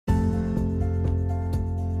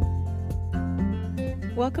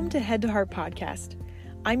Welcome to Head to Heart Podcast.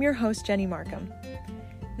 I'm your host, Jenny Markham.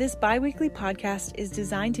 This bi-weekly podcast is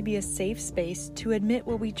designed to be a safe space to admit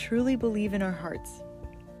what we truly believe in our hearts.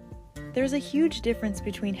 There's a huge difference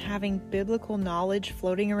between having biblical knowledge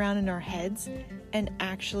floating around in our heads and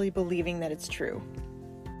actually believing that it's true.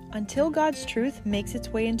 Until God's truth makes its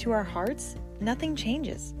way into our hearts, nothing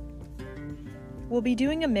changes. We'll be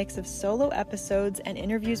doing a mix of solo episodes and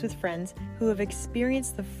interviews with friends who have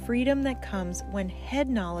experienced the freedom that comes when head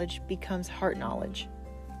knowledge becomes heart knowledge.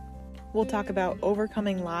 We'll talk about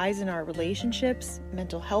overcoming lies in our relationships,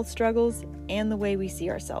 mental health struggles, and the way we see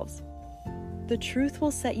ourselves. The truth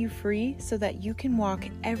will set you free so that you can walk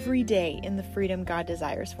every day in the freedom God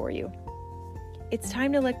desires for you. It's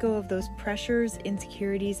time to let go of those pressures,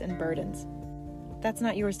 insecurities, and burdens. That's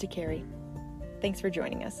not yours to carry. Thanks for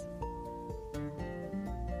joining us.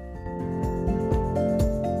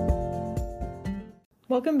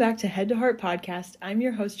 Welcome back to Head to Heart Podcast. I'm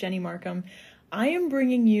your host, Jenny Markham. I am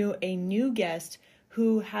bringing you a new guest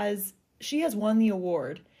who has won the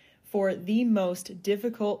award for the most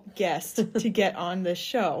difficult guest to get on this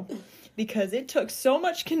show because it took so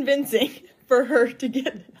much convincing for her to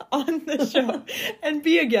get on the show and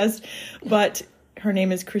be a guest. But her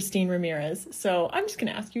name is Christine Ramirez. So I'm just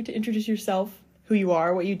going to ask you to introduce yourself, who you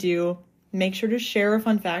are, what you do. Make sure to share a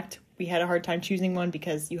fun fact. We had a hard time choosing one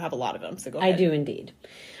because you have a lot of them, so go ahead. I do indeed.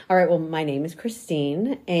 All right, well, my name is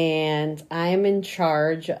Christine, and I'm in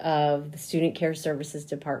charge of the Student Care Services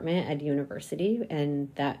Department at university, and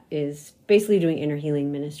that is basically doing inner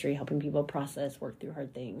healing ministry, helping people process, work through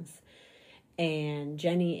hard things. And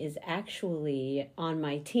Jenny is actually on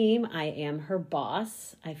my team. I am her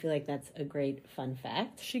boss. I feel like that's a great fun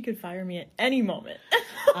fact. She could fire me at any moment.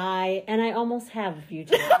 I almost have a few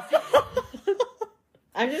times.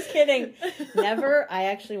 I'm just kidding. Never. I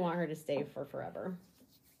actually want her to stay for forever.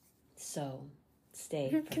 So,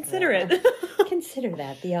 stay. Consider it. Consider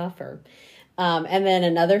that the offer. And then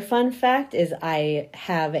another fun fact is I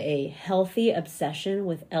have a healthy obsession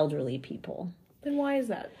with elderly people. Then why is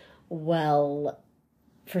that? Well,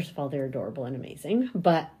 first of all, they're adorable and amazing.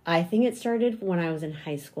 But I think it started when I was in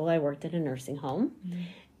high school. I worked at a nursing home. Mm-hmm.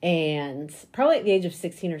 And probably at the age of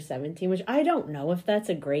 16 or 17, which I don't know if that's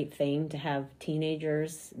a great thing to have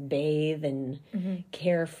teenagers bathe and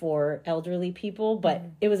care for elderly people, but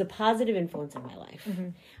it was a positive influence in my life.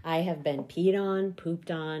 I have been peed on, pooped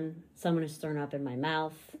on, someone has thrown up in my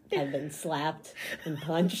mouth, I've been slapped and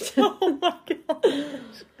punched Oh my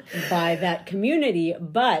gosh. by that community,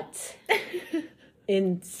 but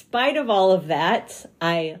in spite of all of that,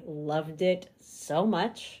 I loved it so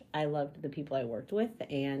much. I loved the people I worked with,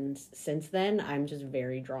 and since then, I'm just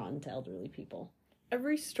very drawn to elderly people.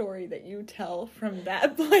 Every story that you tell from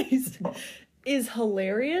that place is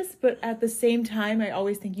hilarious, but at the same time, I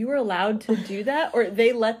always think you were allowed to do that, or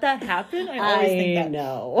they let that happen. I always think that. I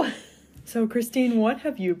know. So, Christine, what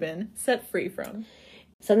have you been set free from?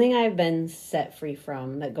 Something I've been set free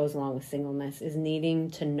from that goes along with singleness is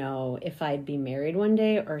needing to know if I'd be married one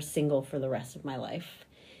day or single for the rest of my life.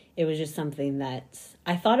 It was just something that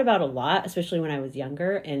I thought about a lot, especially when I was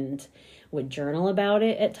younger, and would journal about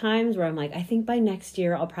it at times where I'm like, I think by next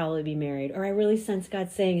year I'll probably be married. Or I really sense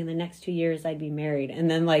God saying in the next 2 years I'd be married.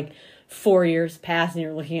 And then like 4 years pass and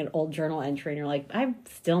you're looking at old journal entry and you're like, I'm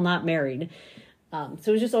still not married. So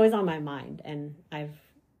it was just always on my mind. And I've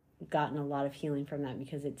gotten a lot of healing from that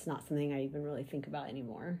because it's not something I even really think about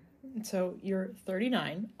anymore. So you're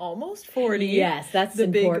 39, almost 40. Yes, that's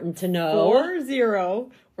important to know. 40.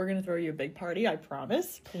 We're going to throw you a big party, I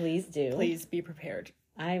promise. Please do. Please be prepared.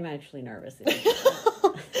 I'm actually nervous.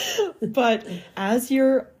 But as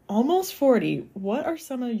you're almost 40, what are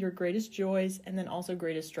some of your greatest joys and then also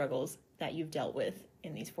greatest struggles that you've dealt with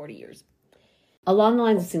in these 40 years? Along the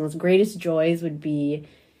lines of singleness, greatest joys would be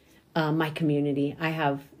my community. I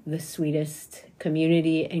have the sweetest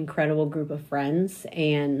community, incredible group of friends,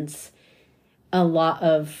 and a lot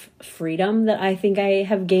of freedom that I think I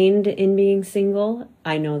have gained in being single.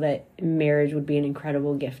 I know that marriage would be an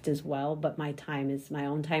incredible gift as well, but my time is my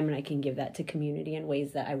own time and I can give that to community in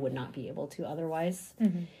ways that I would not be able to otherwise.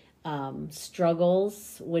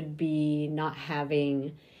 Struggles would be not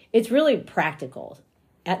having, it's really practical.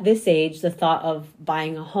 At this age, the thought of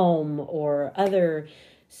buying a home or other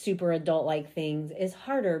super adult-like things is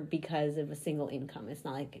harder because of a single income. It's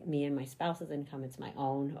not like me and my spouse's income, it's my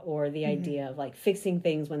own. Or the idea of like fixing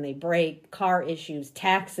things when they break, car issues,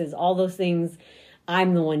 taxes, all those things.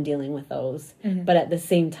 I'm the one dealing with those. But at the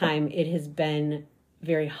same time, it has been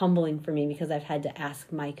very humbling for me because I've had to ask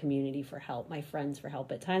my community for help, my friends for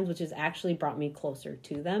help at times, which has actually brought me closer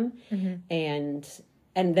to them. And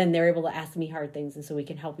and then they're able to ask me hard things, and so we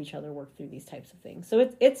can help each other work through these types of things. So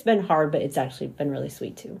it's been hard, but it's actually been really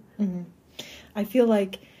sweet too. Mm-hmm. I feel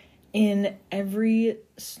like in every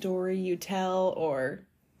story you tell or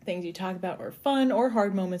things you talk about or fun or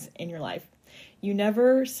hard moments in your life, you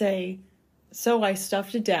never say, so I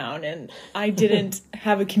stuffed it down and I didn't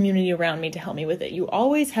have a community around me to help me with it. You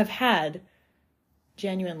always have had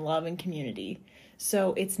genuine love and community.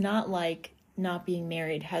 So it's not like not being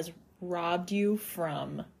married has robbed you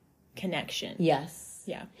from connection. Yes.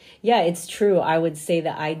 Yeah. Yeah, it's true. I would say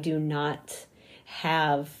that I do not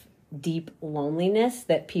have deep loneliness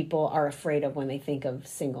that people are afraid of when they think of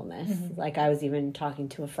singleness. Mm-hmm. Like I was even talking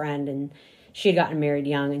to a friend, and she had gotten married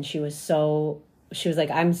young, and she was like,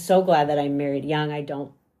 I'm so glad that I'm married young. I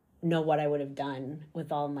don't know what I would have done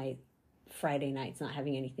with all my Friday nights not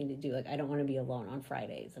having anything to do. Like, I don't want to be alone on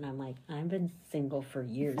Fridays. And I'm like, I've been single for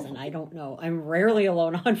years and I don't know. I'm rarely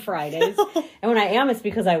alone on Fridays. And when I am, it's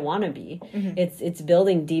because I want to be. Mm-hmm. It's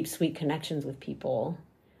building deep, sweet connections with people,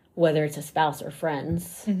 whether it's a spouse or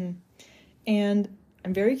friends. Mm-hmm. And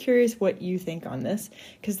I'm very curious what you think on this,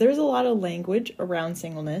 because there's a lot of language around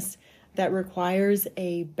singleness that requires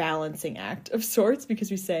a balancing act of sorts, because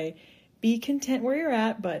we say, be content where you're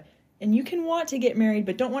at, and you can want to get married,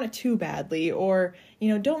 but don't want it too badly, or,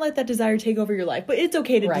 don't let that desire take over your life, but it's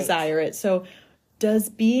okay to desire it. So does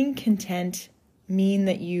being content mean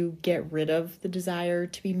that you get rid of the desire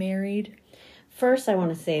to be married? First, I want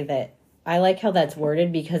to say that I like how that's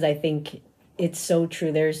worded, because I think it's so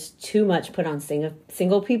true. There's too much put on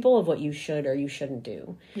single people of what you should or you shouldn't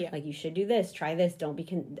do. Yeah. Like, you should do this, try this, don't be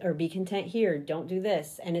be content here, don't do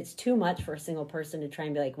this. And it's too much for a single person to try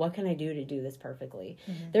and be like, what can I do to do this perfectly?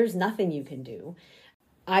 Mm-hmm. There's nothing you can do.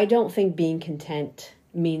 I don't think being content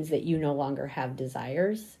means that you no longer have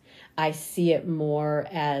desires. I see it more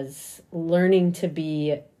as learning to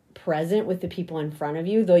be present with the people in front of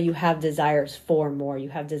you, though you have desires for more. You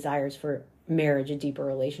have desires for marriage, a deeper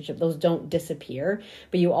relationship. Those don't disappear,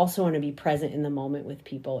 but you also want to be present in the moment with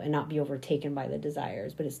people and not be overtaken by the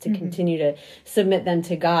desires. But it's to continue to submit them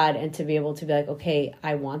to God and to be able to be like, okay,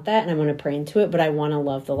 I want that and I'm going to pray into it, but I want to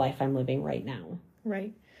love the life I'm living right now.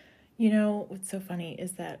 Right. What's so funny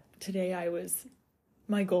is that today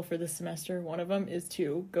my goal for this semester, one of them is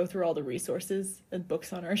to go through all the resources and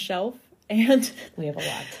books on our shelf, and we have a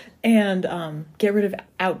lot, and get rid of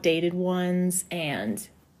outdated ones and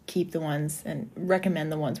keep the ones and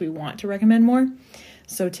recommend the ones we want to recommend more.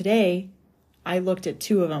 So today I looked at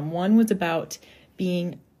two of them. One was about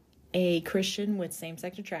being a Christian with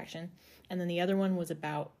same-sex attraction, and then the other one was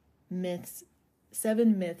about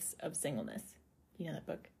 7 myths of singleness. You know that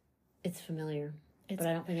book? It's familiar, but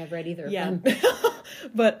I don't think I've read either of them.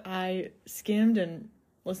 But I skimmed and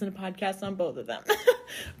listened to podcasts on both of them.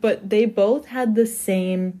 But they both had the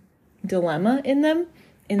same dilemma in them,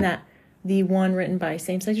 in that the one written by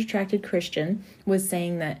same-sex attracted Christian was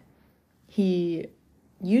saying that he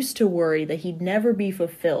used to worry that he'd never be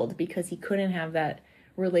fulfilled because he couldn't have that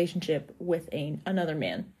relationship with another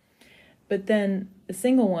man. But then the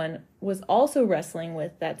single one was also wrestling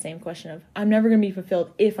with that same question of, I'm never going to be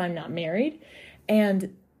fulfilled if I'm not married.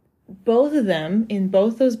 And both of them, in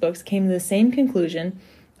both those books, came to the same conclusion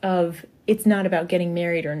of, it's not about getting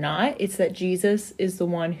married or not. It's that Jesus is the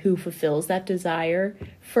one who fulfills that desire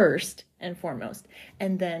first and foremost.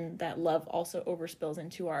 And then that love also overspills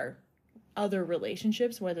into our other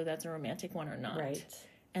relationships, whether that's a romantic one or not. Right.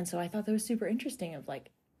 And so I thought that was super interesting of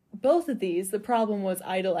both of these, the problem was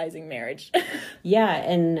idolizing marriage. Yeah,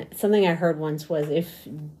 and something I heard once was, if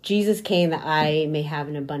Jesus came that I may have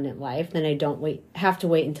an abundant life, then I don't have to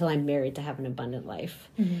wait until I'm married to have an abundant life.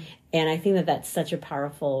 Mm-hmm. And I think that that's such a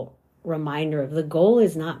powerful reminder of the goal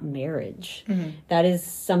is not marriage. Mm-hmm. That is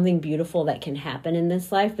something beautiful that can happen in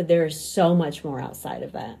this life, but there is so much more outside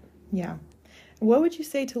of that. Yeah. What would you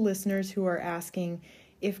say to listeners who are asking,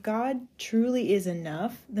 if God truly is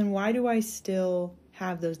enough, then why do I still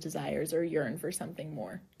have those desires or yearn for something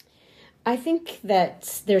more? I think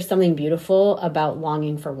that there's something beautiful about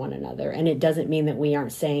longing for one another, and it doesn't mean that we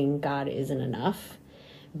aren't saying God isn't enough,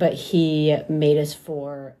 but he made us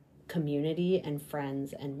for community and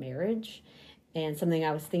friends and marriage. And something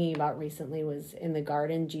I was thinking about recently was, in the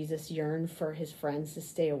garden, Jesus yearned for his friends to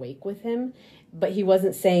stay awake with him, but he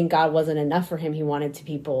wasn't saying God wasn't enough for him. He wanted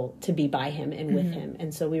people to be by him and with him.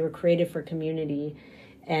 And so we were created for community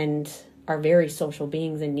and are very social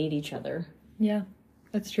beings and need each other. Yeah,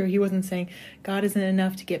 that's true. He wasn't saying, God isn't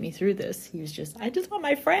enough to get me through this. He was just, I just want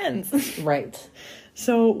my friends. Right.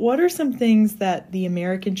 So what are some things that the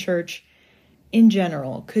American church in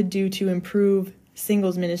general could do to improve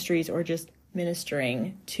singles ministries, or just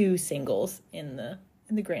ministering to singles in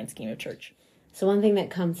the grand scheme of church? So one thing that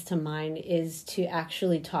comes to mind is to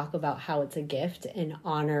actually talk about how it's a gift and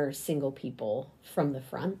honor single people from the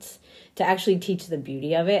front, to actually teach the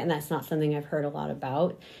beauty of it. And that's not something I've heard a lot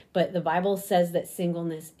about, but the Bible says that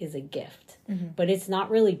singleness is a gift, but it's not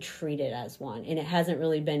really treated as one. And it hasn't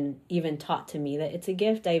really been even taught to me that it's a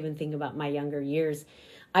gift. I even think about my younger years.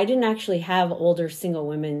 I didn't actually have older single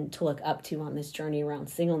women to look up to on this journey around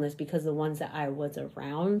singleness, because the ones that I was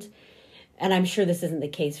around, and I'm sure this isn't the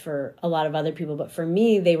case for a lot of other people, but for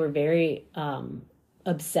me, they were very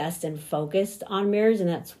obsessed and focused on marriage, and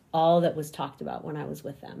that's all that was talked about when I was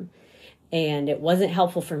with them. And it wasn't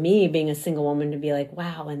helpful for me, being a single woman, to be like,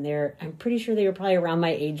 wow, and I'm pretty sure they were probably around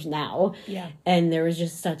my age now. Yeah. And there was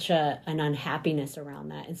just such an unhappiness around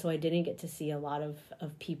that. And so I didn't get to see a lot of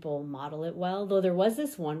people model it well, though there was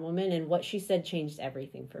this one woman, and what she said changed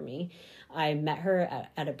everything for me. I met her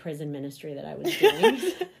at a prison ministry that I was doing.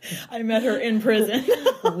 I met her in prison.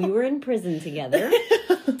 We were in prison together.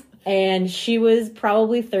 And she was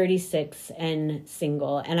probably 36 and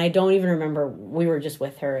single. And I don't even remember, we were just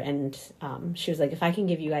with her. And she was like, if I can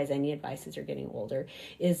give you guys any advice as you're getting older,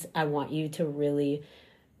 is I want you to really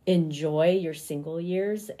enjoy your single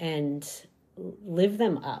years and live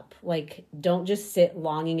them up. Like, don't just sit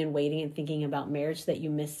longing and waiting and thinking about marriage so that you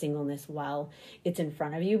miss singleness while it's in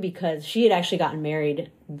front of you. Because she had actually gotten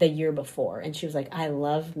married the year before, and she was like, I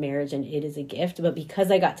love marriage and it is a gift, but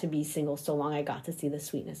because I got to be single so long, I got to see the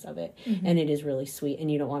sweetness of it. And it is really sweet, and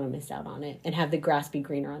you don't want to miss out on it and have the grass be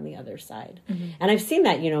greener on the other side. And I've seen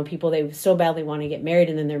that, people, they so badly want to get married,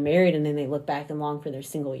 and then they're married, and then they look back and long for their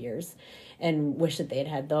single years and wish that they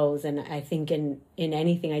had those. And I think in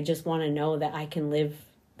anything, I just want to know that I can live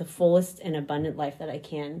the fullest and abundant life that I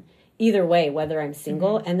can, either way, whether I'm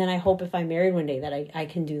single. And then I hope if I'm married one day that I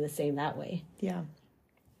can do the same that way. Yeah.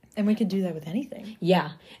 And we could do that with anything. Yeah.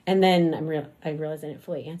 And then I realize I didn't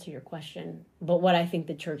fully answer your question, but what I think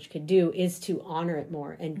the church could do is to honor it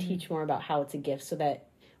more and teach more about how it's a gift, so that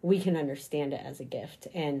we can understand it as a gift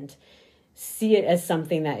and see it as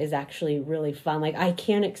something that is actually really fun. Like, I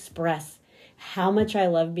can't express how much I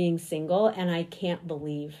love being single, and I can't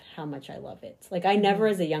believe how much I love it. Like, I never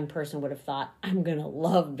as a young person would have thought I'm going to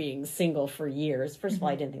love being single for years. First of all,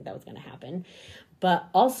 I didn't think that was going to happen. But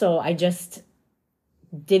also, I just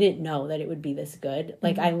didn't know that it would be this good.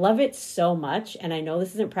 Like, I love it so much, and I know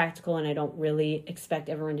this isn't practical, and I don't really expect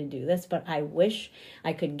everyone to do this, but I wish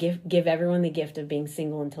I could give everyone the gift of being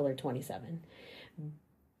single until they're 27.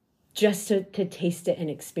 Just to taste it and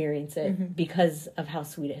experience it because of how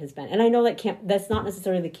sweet it has been. And I know that's not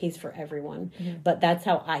necessarily the case for everyone, but that's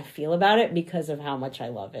how I feel about it because of how much I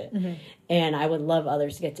love it. And I would love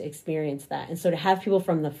others to get to experience that. And so to have people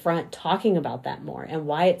from the front talking about that more and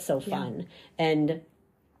why it's so fun, and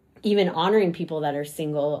even honoring people that are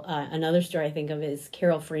single. Another story I think of is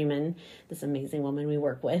Carol Freeman, this amazing woman we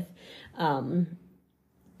work with.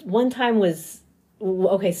 One time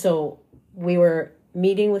so we were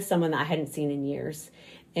meeting with someone that I hadn't seen in years.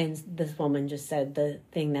 And this woman just said the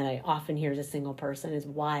thing that I often hear as a single person is,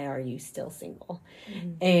 why are you still single?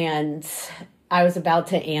 And I was about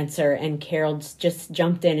to answer, and Carol just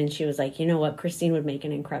jumped in, and she was like, you know what? Christine would make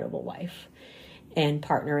an incredible wife and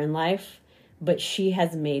partner in life, but she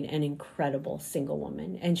has made an incredible single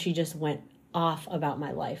woman. And she just went off about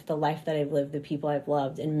my life, the life that I've lived, the people I've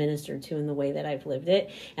loved and ministered to, in the way that I've lived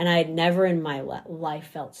it. And I had never in my life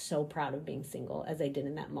felt so proud of being single as I did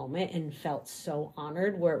in that moment, and felt so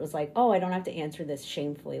honored, where it was like, oh, I don't have to answer this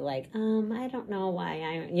shamefully. Like, I don't know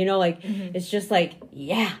why it's just like,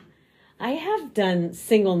 yeah, I have done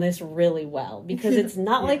singleness really well, because it's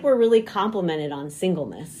not like we're really complimented on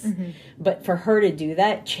singleness. But for her to do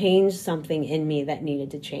that changed something in me that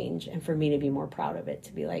needed to change, and for me to be more proud of it,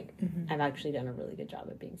 to be like, I've actually done a really good job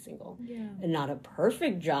at being single. And not a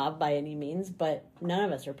perfect job by any means, but none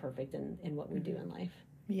of us are perfect in what we do in life.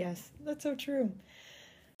 Yes, that's so true.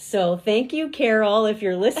 So thank you, Carol, if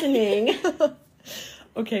you're listening.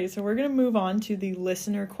 Okay, so we're going to move on to the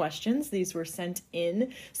listener questions. These were sent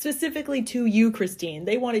in specifically to you, Christine.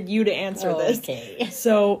 They wanted you to answer this. Okay.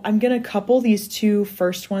 So I'm going to couple these two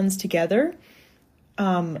first ones together.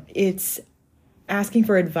 It's asking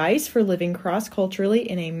for advice for living cross-culturally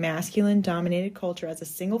in a masculine-dominated culture as a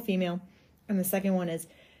single female. And the second one is,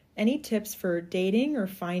 any tips for dating or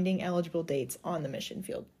finding eligible dates on the mission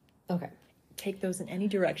field? Okay. Take those in any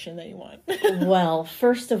direction that you want. Well,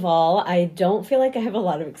 first of all, I don't feel like I have a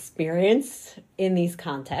lot of experience in these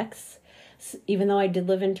contexts. Even though I did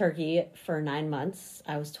live in Turkey for 9 months,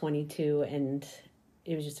 I was 22, and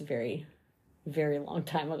it was just a very, very long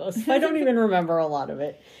time ago. So I don't even remember a lot of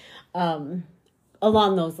it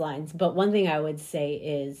along those lines. But one thing I would say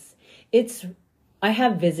is, it's I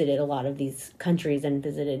have visited a lot of these countries and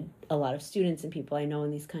visited a lot of students and people I know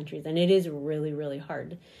in these countries. And it is really, really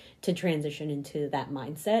hard to transition into that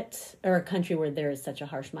mindset, or a country where there is such a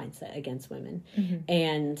harsh mindset against women.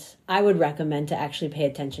 And I would recommend to actually pay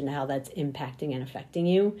attention to how that's impacting and affecting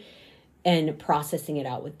you, and processing it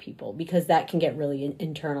out with people, because that can get really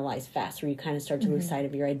internalized fast, where you kind of start to lose sight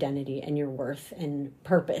of your identity and your worth and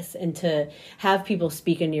purpose. And to have people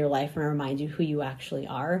speak into your life and remind you who you actually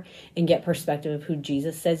are, and get perspective of who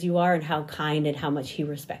Jesus says you are, and how kind and how much he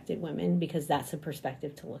respected women, because that's a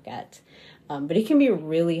perspective to look at. But it can be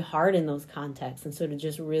really hard in those contexts. And so to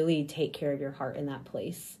just really take care of your heart in that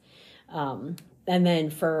place. And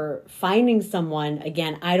then for finding someone,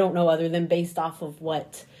 again, I don't know, other than based off of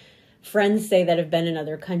what friends say that have been in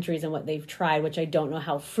other countries and what they've tried, which I don't know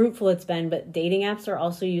how fruitful it's been, but dating apps are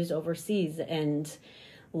also used overseas, and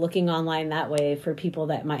looking online that way for people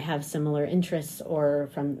that might have similar interests, or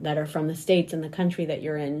that are from the States and the country that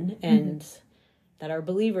you're in, and that are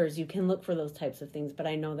believers, you can look for those types of things. But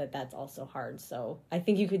I know that that's also hard. So I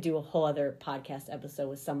think you could do a whole other podcast episode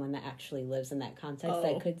with someone that actually lives in that context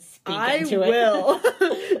that could speak into it. I will.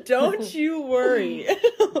 Don't you worry.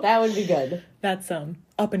 That would be good. That's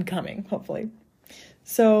up and coming, hopefully.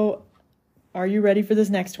 So, are you ready for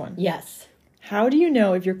this next one? Yes. How do you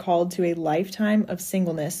know if you're called to a lifetime of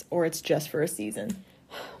singleness, or it's just for a season?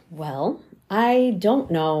 Well, I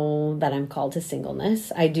don't know that I'm called to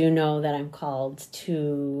singleness. I do know that I'm called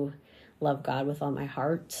to love God with all my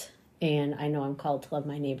heart. And I know I'm called to love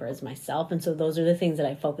my neighbor as myself. And so those are the things that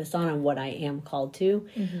I focus on and what I am called to.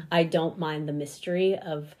 I don't mind the mystery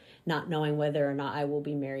of not knowing whether or not I will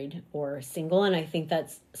be married or single. And I think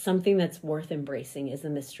that's something that's worth embracing, is the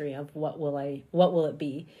mystery of what will it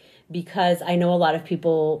be? Because I know a lot of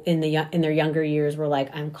people in their younger years were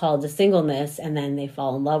like, I'm called to singleness, and then they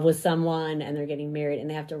fall in love with someone and they're getting married, and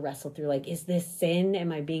they have to wrestle through, like, is this sin?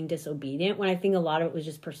 Am I being disobedient? When I think a lot of it was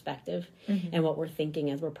just perspective and what we're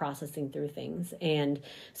thinking as we're processing through things. And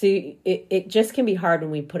so it just can be hard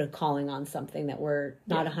when we put a calling on something that we're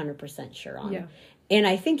not 100% sure on. Yeah. And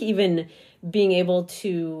I think even being able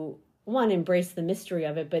to, one, embrace the mystery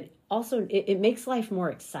of it, but also it makes life more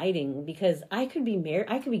exciting, because I could be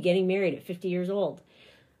getting married at 50 years old.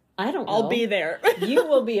 I don't know. I'll be there. You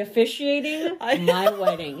will be officiating my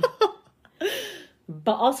wedding.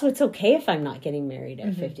 But also, it's okay if I'm not getting married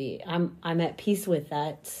at 50. I'm at peace with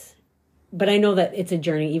that. But I know that it's a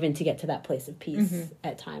journey even to get to that place of peace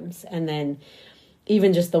at times. And then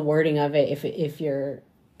even just the wording of it, if you're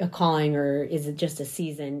a calling, or is it just a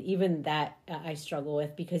season, even that I struggle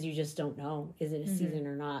with, because you just don't know, is it a season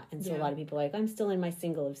or not? And so a lot of people are like, I'm still in my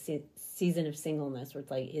season of singleness, where it's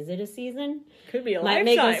like, is it a season? Could be a Might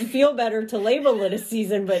lifetime. make us feel better to label it a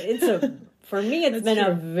season, but for me, it's been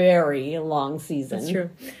a very long season. That's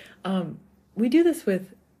true. We do this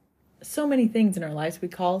with so many things in our lives. We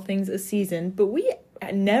call things a season, but we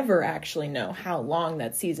never actually know how long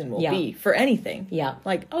that season will be for anything. Yeah.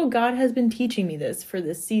 Like, oh, God has been teaching me this for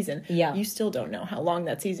this season. Yeah. You still don't know how long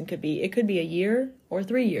that season could be. It could be a year, or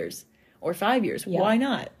 3 years, or 5 years. Yeah. Why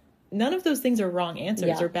not? None of those things are wrong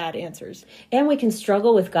answers or bad answers. And we can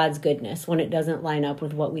struggle with God's goodness when it doesn't line up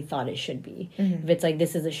with what we thought it should be. If it's like,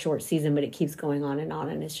 this is a short season, but it keeps going on,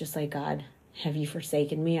 and it's just like, God, have you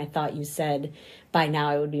forsaken me? I thought you said by now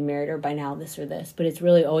I would be married, or by now this or this. But it's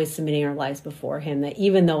really always submitting our lives before him, that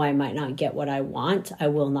even though I might not get what I want, I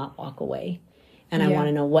will not walk away. And I want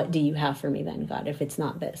to know, what do you have for me then, God, if it's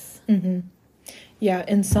not this? Yeah,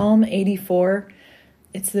 in Psalm 84,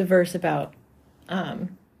 it's the verse about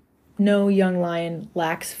no young lion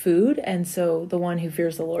lacks food. And so the one who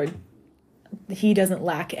fears the Lord, he doesn't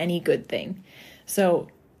lack any good thing. So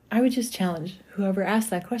I would just challenge whoever asked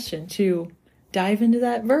that question to dive into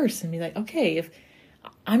that verse and be like, okay, if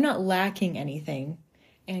I'm not lacking anything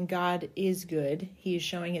and God is good, he is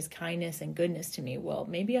showing his kindness and goodness to me, well,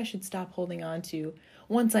 maybe I should stop holding on to,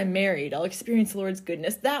 once I'm married, I'll experience the Lord's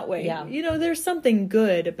goodness that way. Yeah. You know, there's something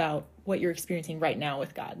good about what you're experiencing right now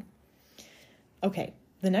with God. Okay,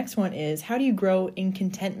 the next one is, how do you grow in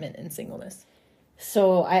contentment in singleness?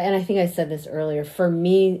 So, I think I said this earlier, for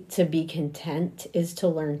me to be content is to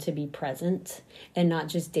learn to be present, and not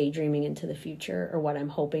just daydreaming into the future or what I'm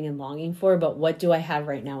hoping and longing for, but what do I have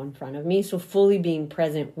right now in front of me? So fully being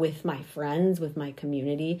present with my friends, with my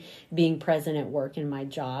community, being present at work in my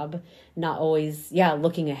job, not always,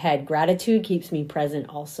 looking ahead. Gratitude keeps me present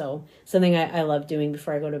also. Something I love doing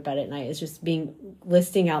before I go to bed at night is just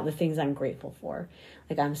listing out the things I'm grateful for.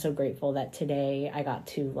 Like, I'm so grateful that today I got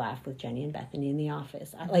to laugh with Jenny and Bethany in the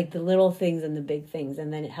office. I like the little things and the big things.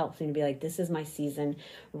 And then it helps me to be like, this is my season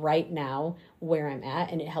right now where I'm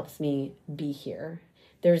at. And it helps me be here.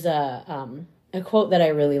 There's a a quote that I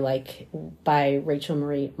really like by Rachel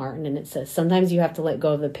Marie Martin, and it says, sometimes you have to let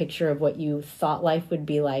go of the picture of what you thought life would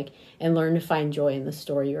be like and learn to find joy in the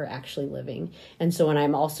story you're actually living. And so when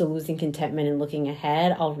I'm also losing contentment and looking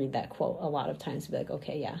ahead, I'll read that quote a lot of times and be like,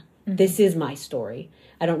 okay, yeah, this is my story.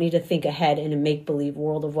 I don't need to think ahead in a make-believe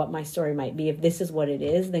world of what my story might be. If this is what it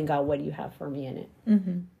is, then God, what do you have for me in it?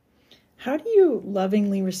 Mm-hmm. How do you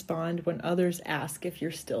lovingly respond when others ask if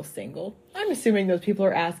you're still single? I'm assuming those people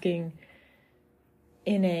are asking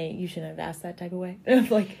in a, you shouldn't have asked that type of way.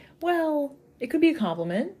 Like, well, it could be a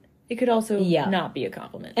compliment. It could also not be a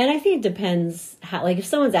compliment. And I think it depends how, like, if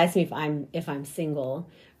someone's asking me if I'm single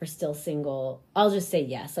or still single, I'll just say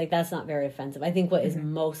yes. Like, that's not very offensive. I think what is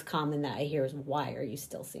most common that I hear is, why are you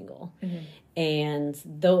still single? And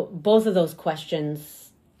both of those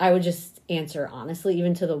questions, I would just answer honestly,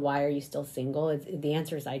 even to the why are you still single? The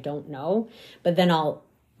answer is I don't know. But then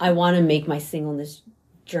I want to make my singleness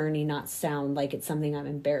journey not sound like it's something I'm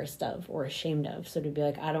embarrassed of or ashamed of. So to be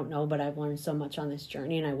like, I don't know, but I've learned so much on this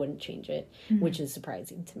journey and I wouldn't change it, which is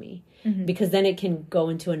surprising to me. Because then it can go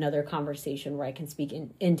into another conversation where I can speak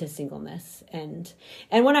into singleness. And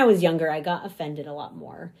when I was younger, I got offended a lot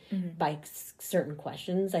more by certain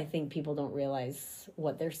questions. I think people don't realize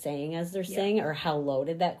what they're saying as they're saying or how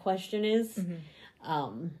loaded that question is.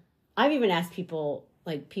 I've even asked people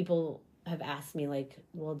have asked me, like,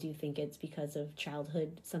 well, do you think it's because of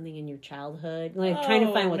something in your childhood? Like, trying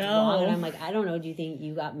to find what's wrong. And I'm like, I don't know. Do you think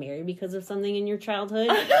you got married because of something in your childhood?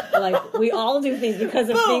 Like, we all do things because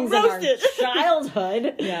of things in our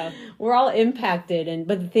childhood. Yeah. We're all impacted.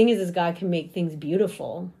 But the thing is God can make things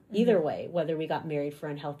beautiful either way, whether we got married for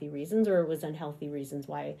unhealthy reasons or it was unhealthy reasons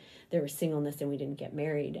why there was singleness and we didn't get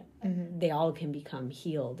married. They all can become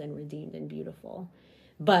healed and redeemed and beautiful.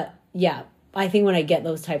 But, yeah, I think when I get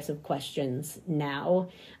those types of questions now,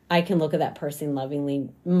 I can look at that person lovingly.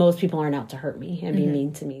 Most people aren't out to hurt me and be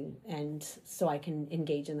mean to me. And so I can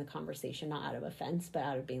engage in the conversation, not out of offense, but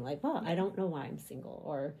out of being like, well, I don't know why I'm single.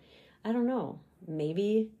 Or, I don't know,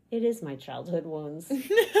 maybe it is my childhood wounds.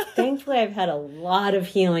 Thankfully, I've had a lot of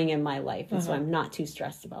healing in my life. And so I'm not too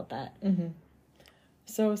stressed about that.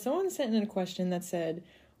 So someone sent in a question that said,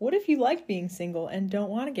 what if you like being single and don't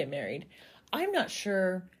want to get married? I'm not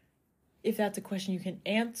sure if that's a question you can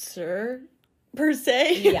answer per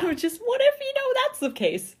se. Just what if that's the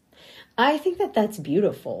case? I think that's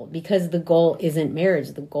beautiful because the goal isn't marriage.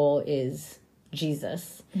 The goal is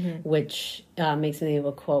Jesus, which makes me think of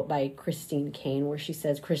a quote by Christine Caine where she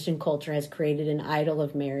says, Christian culture has created an idol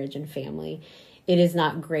of marriage and family. It is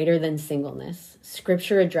not greater than singleness.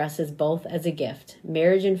 Scripture addresses both as a gift.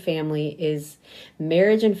 Marriage and family is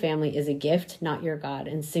a gift, not your God,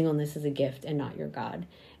 and singleness is a gift and not your God.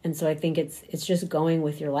 And so I think it's just going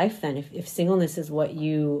with your life then. If singleness is what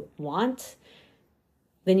you want,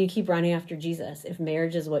 then you keep running after Jesus. If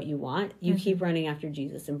marriage is what you want, you keep running after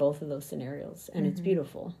Jesus in both of those scenarios. And it's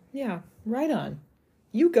beautiful. Yeah, right on.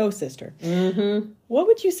 You go, sister. What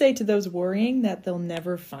would you say to those worrying that they'll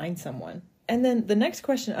never find someone? And then the next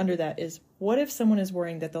question under that is, what if someone is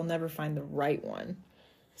worrying that they'll never find the right one?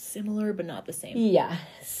 Similar, but not the same. Yeah.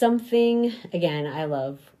 Something, again, I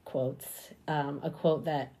love quotes. A quote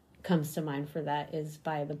that comes to mind for that is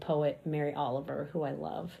by the poet Mary Oliver, who I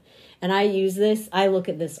love. And I look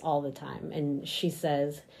at this all the time. And she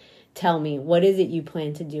says, tell me, what is it you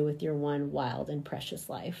plan to do with your one wild and precious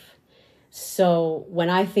life? So when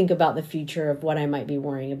I think about the future of what I might be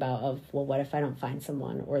worrying about what if I don't find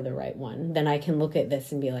someone or the right one, then I can look at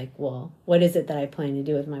this and be like, well, what is it that I plan to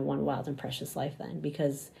do with my one wild and precious life then?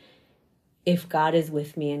 Because if God is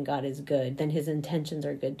with me and God is good, then his intentions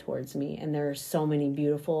are good towards me. And there are so many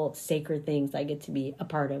beautiful, sacred things I get to be a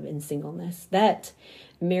part of in singleness that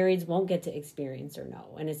marrieds won't get to experience or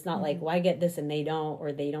know. And it's not like, well, I get this and they don't,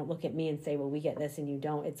 or they don't look at me and say, well, we get this and you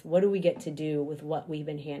don't. It's what do we get to do with what we've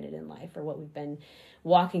been handed in life or what we've been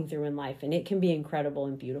walking through in life. And it can be incredible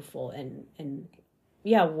and beautiful. And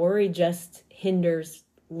yeah, worry just hinders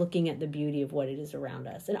looking at the beauty of what it is around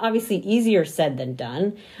us. And obviously easier said than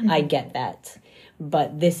done. I get that.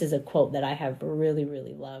 But this is a quote that I have really,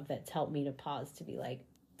 really loved that's helped me to pause to be like,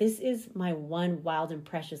 this is my one wild and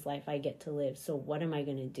precious life I get to live. So what am I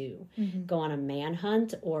going to do? Go on a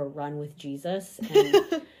manhunt or run with Jesus?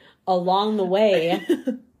 And along the way,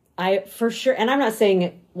 I for sure, and I'm not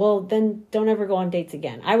saying, well, then don't ever go on dates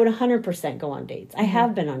again. I would 100% go on dates. I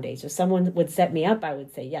have been on dates. If someone would set me up, I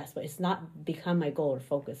would say yes, but it's not become my goal or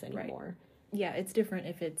focus anymore. Right. Yeah, it's different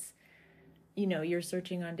if it's, you're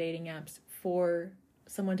searching on dating apps for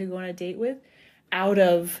someone to go on a date with out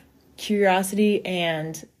of curiosity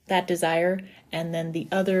and that desire, and then the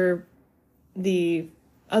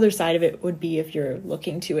other side of it would be if you're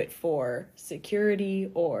looking to it for security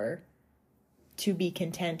or to be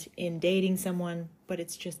content in dating someone, but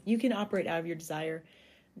it's just, you can operate out of your desire,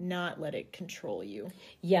 not let it control you.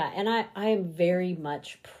 Yeah, and I am very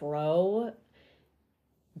much pro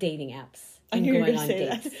dating apps. I knew you were going to say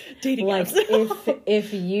that. Dating apps.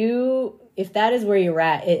 if that is where you're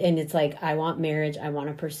at, and it's like, I want marriage, I want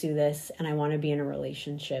to pursue this, and I want to be in a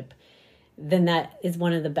relationship, then that is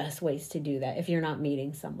one of the best ways to do that if you're not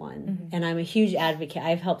meeting someone. Mm-hmm. And I'm a huge advocate.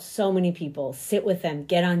 I've helped so many people sit with them,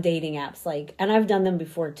 get on dating apps, and I've done them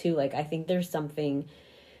before too. I think there's something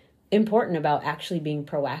important about actually being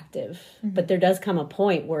proactive. Mm-hmm. But there does come a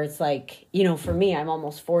point where it's for me, I'm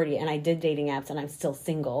almost 40 and I did dating apps and I'm still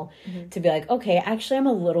single, mm-hmm. to be like, okay, actually I'm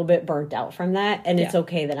a little bit burnt out from that. And it's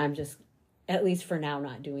okay that I'm just, at least for now,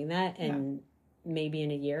 not doing that. And maybe in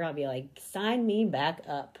a year I'll be like, sign me back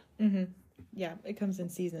up. Mm-hmm. Yeah, it comes in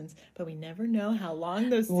seasons, but we never know how long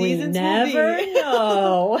those seasons will be. We never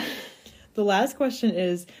know. The last question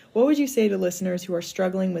is, what would you say to listeners who are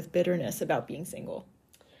struggling with bitterness about being single?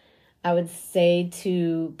 I would say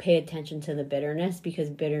to pay attention to the bitterness, because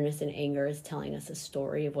bitterness and anger is telling us a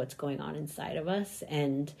story of what's going on inside of us.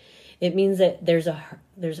 And it means that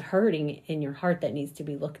there's hurting in your heart that needs to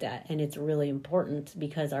be looked at. And it's really important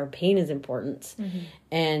because our pain is important. Mm-hmm.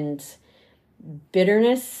 And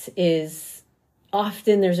bitterness is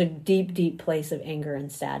often, there's a deep, deep place of anger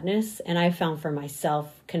and sadness. And I found for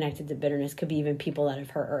myself, connected to bitterness could be even people that have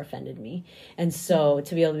hurt or offended me. And so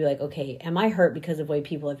to be able to be like, okay, am I hurt because of the way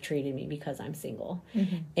people have treated me because I'm single?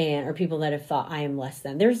 Mm-hmm. Or people that have thought I am less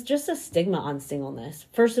than. There's just a stigma on singleness.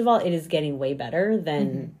 First of all, it is getting way better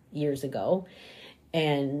than years ago.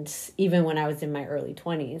 And even when I was in my early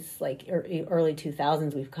 20s, early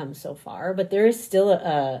 2000s, we've come so far. But there is still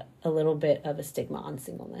a little bit of a stigma on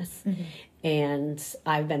singleness. Mm-hmm. And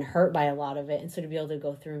I've been hurt by a lot of it. And so to be able to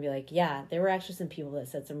go through and be like, yeah, there were actually some people that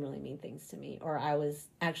said some really mean things to me. Or I was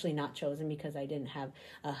actually not chosen because I didn't have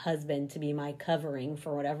a husband to be my covering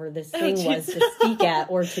for whatever this thing was to speak at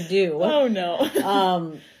or to do. Oh,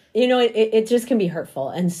 no. It just can be hurtful.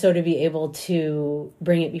 And so to be able to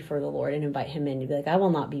bring it before the Lord and invite him in to be like, I will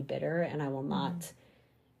not be bitter and I will not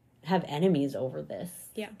have enemies over this.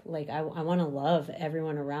 Yeah. I want to love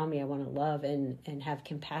everyone around me. I want to love and have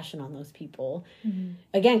compassion on those people. Mm-hmm.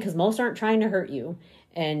 Again, because most aren't trying to hurt you.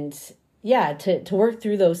 And to work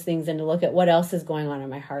through those things and to look at what else is going on in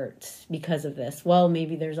my heart because of this. Well,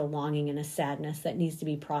 maybe there's a longing and a sadness that needs to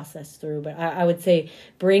be processed through. But I would say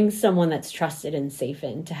bring someone that's trusted and safe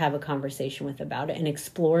in to have a conversation with about it and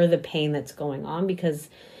explore the pain that's going on, because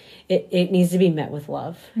it needs to be met with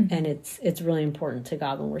love. Mm-hmm. And it's really important to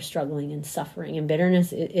God when we're struggling and suffering. And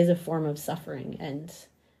bitterness is a form of suffering. And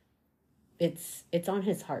it's on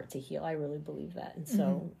his heart to heal. I really believe that. And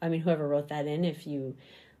so, whoever wrote that in, if you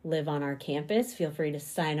live on our campus, feel free to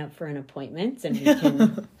sign up for an appointment and we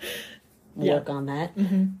can work on that.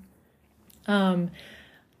 Mm-hmm.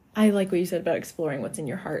 I like what you said about exploring what's in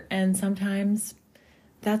your heart. And sometimes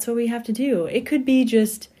that's what we have to do. It could be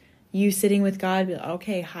just you sitting with God,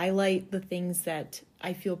 okay, highlight the things that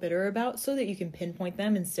I feel bitter about so that you can pinpoint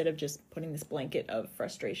them instead of just putting this blanket of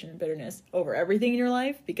frustration and bitterness over everything in your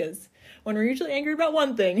life. Because when we're usually angry about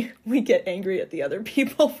one thing, we get angry at the other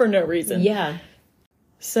people for no reason. Yeah.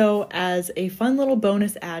 So as a fun little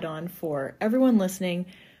bonus add-on for everyone listening,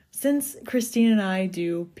 since Christine and I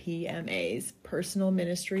do PMAs, personal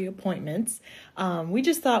ministry appointments, we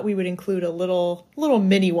just thought we would include a little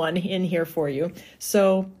mini one in here for you.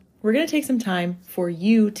 So we're going to take some time for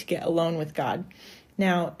you to get alone with God.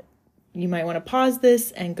 Now, you might want to pause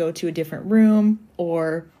this and go to a different room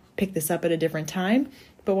or pick this up at a different time.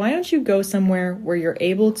 But why don't you go somewhere where you're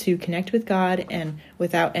able to connect with God and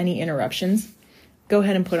without any interruptions? Go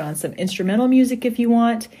ahead and put on some instrumental music if you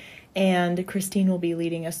want. And Christine will be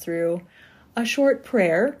leading us through a short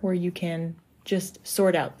prayer where you can just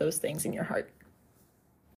sort out those things in your heart.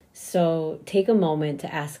 So take a moment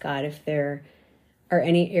to ask God if there are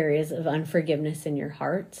any areas of unforgiveness in your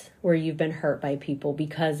heart where you've been hurt by people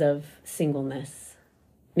because of singleness.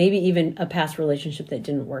 Maybe even a past relationship that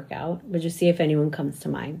didn't work out, but just see if anyone comes to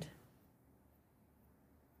mind.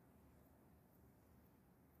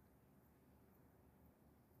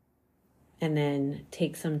 And then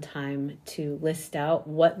take some time to list out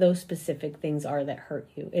what those specific things are that hurt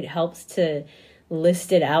you. It helps to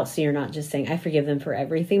list it out so you're not just saying, I forgive them for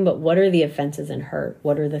everything, but what are the offenses and hurt?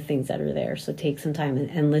 What are the things that are there? So take some time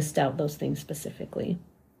and list out those things specifically.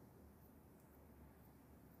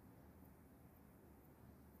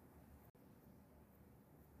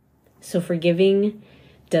 So forgiving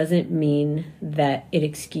doesn't mean that it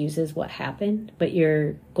excuses what happened, but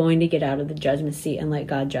you're going to get out of the judgment seat and let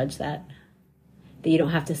God judge that. That you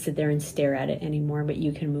don't have to sit there and stare at it anymore, but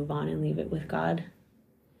you can move on and leave it with God.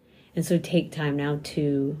 And so take time now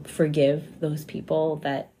to forgive those people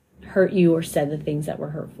that hurt you or said the things that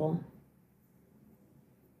were hurtful.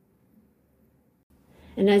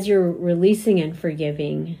 And as you're releasing and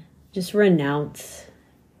forgiving, just renounce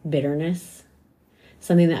bitterness.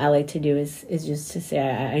 Something that I like to do is just to say,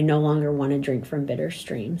 I no longer want to drink from bitter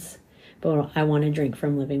streams, but I want to drink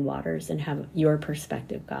from living waters and have your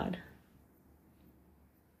perspective, God.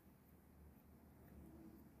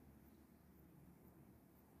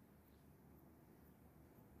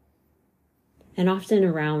 And often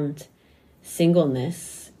around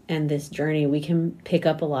singleness and this journey, we can pick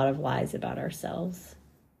up a lot of lies about ourselves.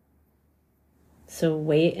 So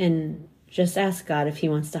wait and just ask God if he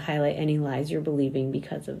wants to highlight any lies you're believing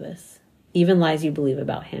because of this, even lies you believe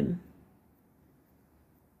about him.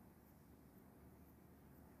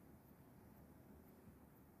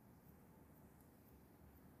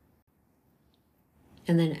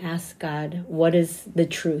 And then ask God, what is the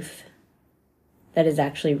truth that is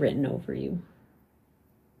actually written over you?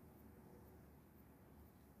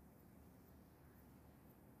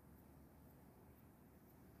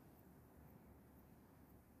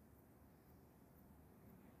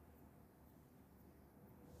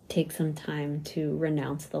 Take some time to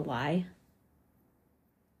renounce the lie.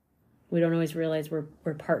 We don't always realize we're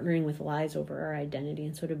partnering with lies over our identity,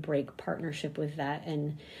 and so to break partnership with that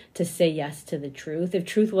and to say yes to the truth. If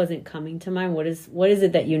truth wasn't coming to mind, what is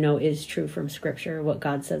it that you know is true from Scripture, what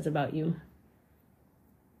God says about you?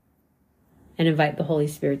 And invite the Holy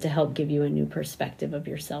Spirit to help give you a new perspective of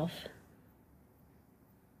yourself.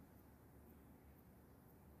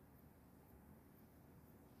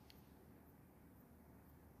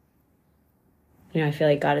 I feel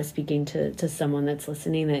like God is speaking to someone that's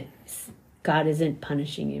listening, that God isn't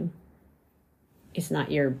punishing you. It's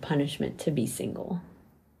not your punishment to be single.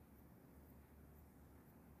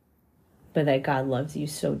 But that God loves you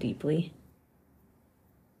so deeply.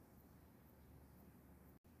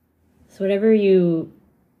 So whatever you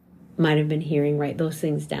might have been hearing, write those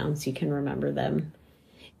things down so you can remember them.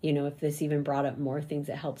 If this even brought up more things,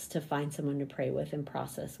 it helps to find someone to pray with and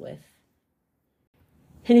process with.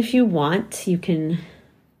 And if you want, you can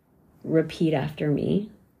repeat after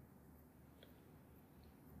me.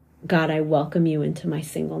 God, I welcome you into my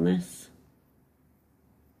singleness.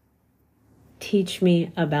 Teach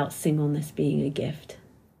me about singleness being a gift.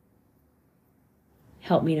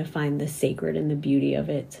 Help me to find the sacred and the beauty of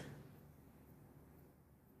it,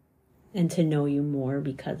 and to know you more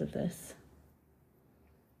because of this.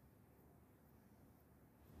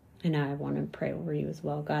 And now I want to pray over you as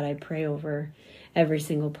well. God, I pray over every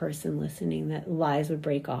single person listening that lies would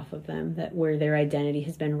break off of them, that where their identity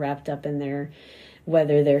has been wrapped up in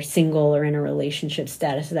whether they're single or in a relationship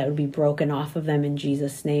status, that would be broken off of them in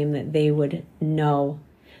Jesus' name, that they would know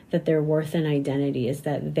that their worth and identity is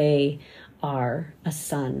that they are a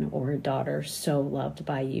son or a daughter so loved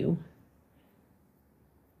by you.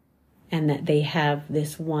 And that they have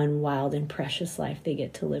this one wild and precious life they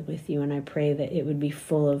get to live with you. And I pray that it would be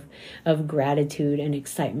full of gratitude and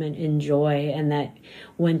excitement and joy. And that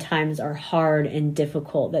when times are hard and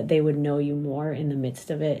difficult, that they would know you more in the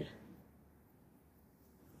midst of it.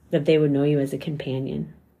 That they would know you as a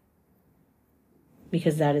companion.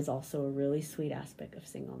 Because that is also a really sweet aspect of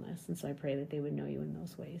singleness. And so I pray that they would know you in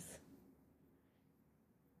those ways.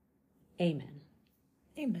 Amen.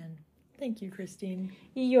 Amen. Thank you, Christine.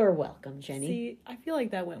 You're welcome, Jenny. See, I feel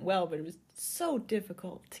like that went well, but it was so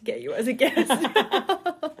difficult to get you as a guest.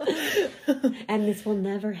 And this will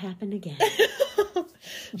never happen again.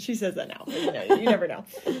 She says that now, but you never know.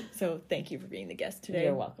 So thank you for being the guest today.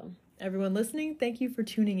 You're welcome. Everyone listening, thank you for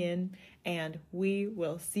tuning in, and we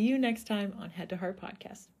will see you next time on Head to Heart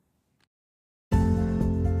Podcast.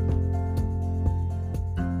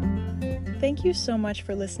 Thank you so much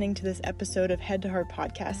for listening to this episode of Head to Heart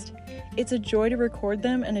Podcast. It's a joy to record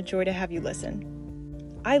them and a joy to have you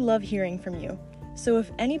listen. I love hearing from you, so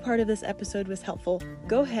if any part of this episode was helpful,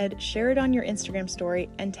 go ahead, share it on your Instagram story,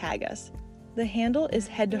 and tag us. The handle is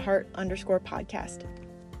headtoheart_podcast.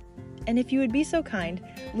 And if you would be so kind,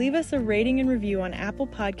 leave us a rating and review on Apple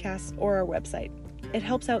Podcasts or our website. It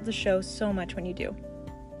helps out the show so much when you do.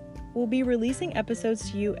 We'll be releasing episodes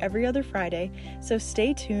to you every other Friday, so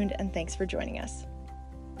stay tuned and thanks for joining us.